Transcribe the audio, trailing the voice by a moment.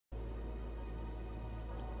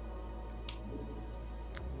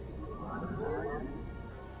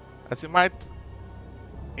As you might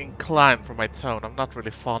incline from my tone, I'm not really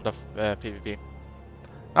fond of PvP.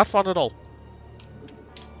 Not fond at all.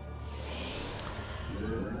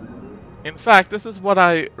 In fact, this is what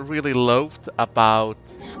I really loathed about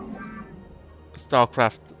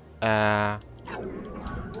StarCraft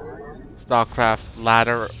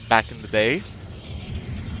Ladder back in the day.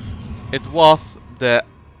 It was the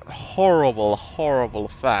horrible, horrible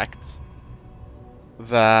fact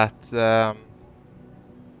that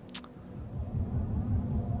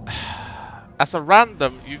as a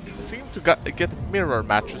random, you seem to get mirror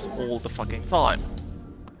matches all the fucking time.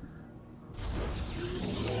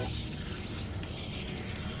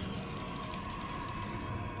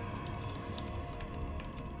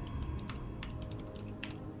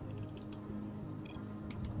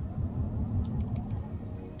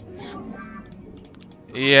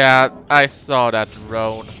 Yeah, I saw that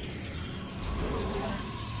drone.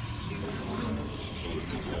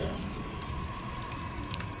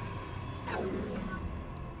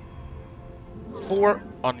 Four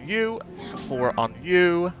on you, 4 on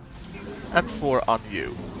you, and 4 on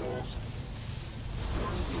you.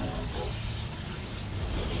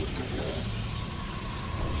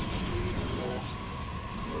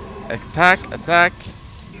 Attack, attack.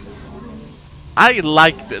 I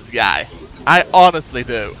like this guy. I honestly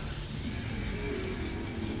do.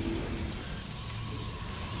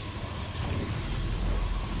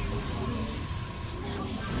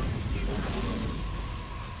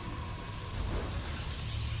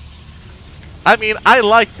 I mean, I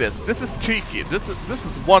like this. This is cheeky. This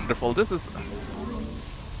is wonderful. This is.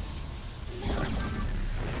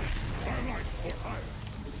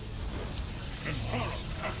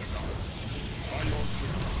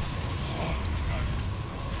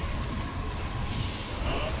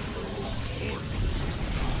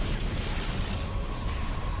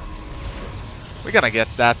 We're gonna get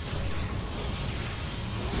that.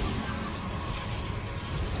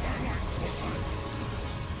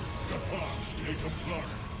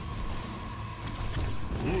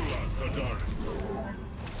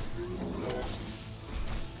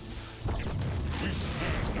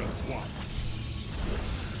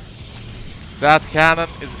 That cannon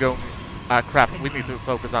is going. Crap. We need to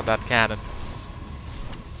focus on that cannon.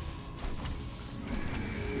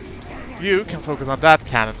 You can focus on that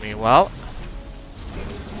cannon, meanwhile.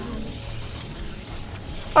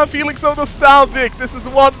 I'm feeling so nostalgic! This is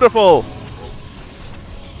wonderful!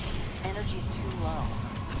 Energy's too low.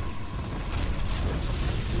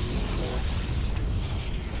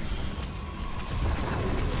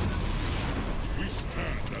 We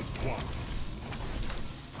stand as one.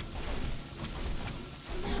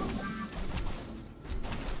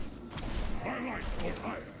 My light for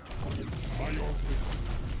hire. By your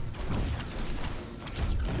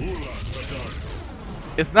will. Ula Sadar.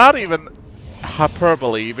 It's not even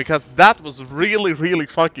hyperbole, because that was really, really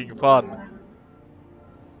fucking fun.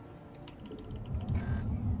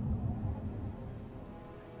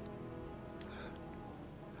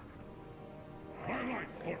 My light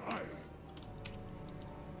for hire.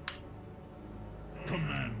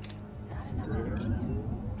 Command. Not enough energy.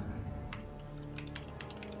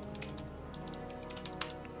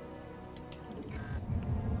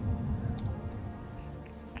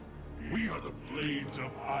 We are the blades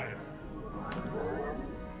of iron.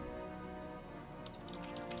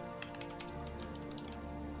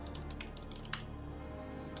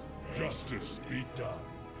 Justice be done.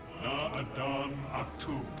 Na Adan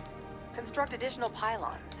Aktu. Construct additional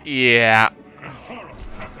pylons. Yeah. Antara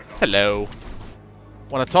Tassaka. Hello.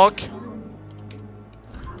 Wanna talk?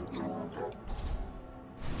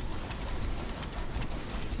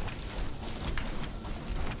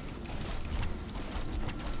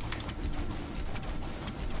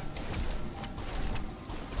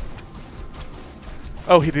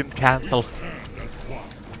 Oh, he didn't cancel. Stand as one.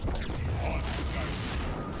 On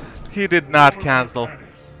He did not cancel. Antara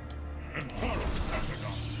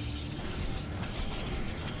Tassaka.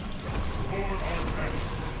 For our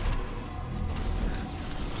palace.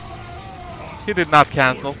 He did not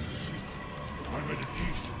cancel. My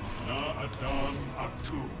meditation. Na Adan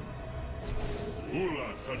Aktu.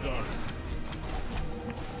 Ula Sadar.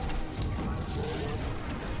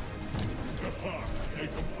 Kassar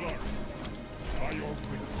Ekaflar. By your will.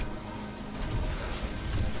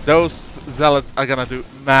 Those zealots are gonna do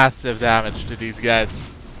massive damage to these guys.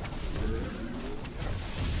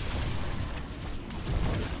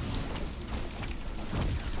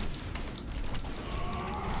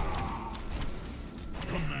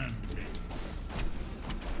 Command me.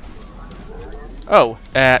 Oh,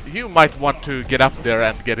 you might want to get up there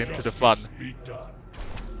and get into the fun. Justice be done.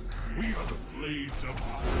 We are the blades of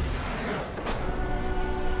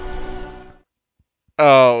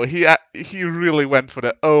Oh, he really went for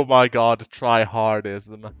the oh my god try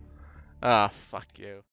hardism. Ah, fuck you.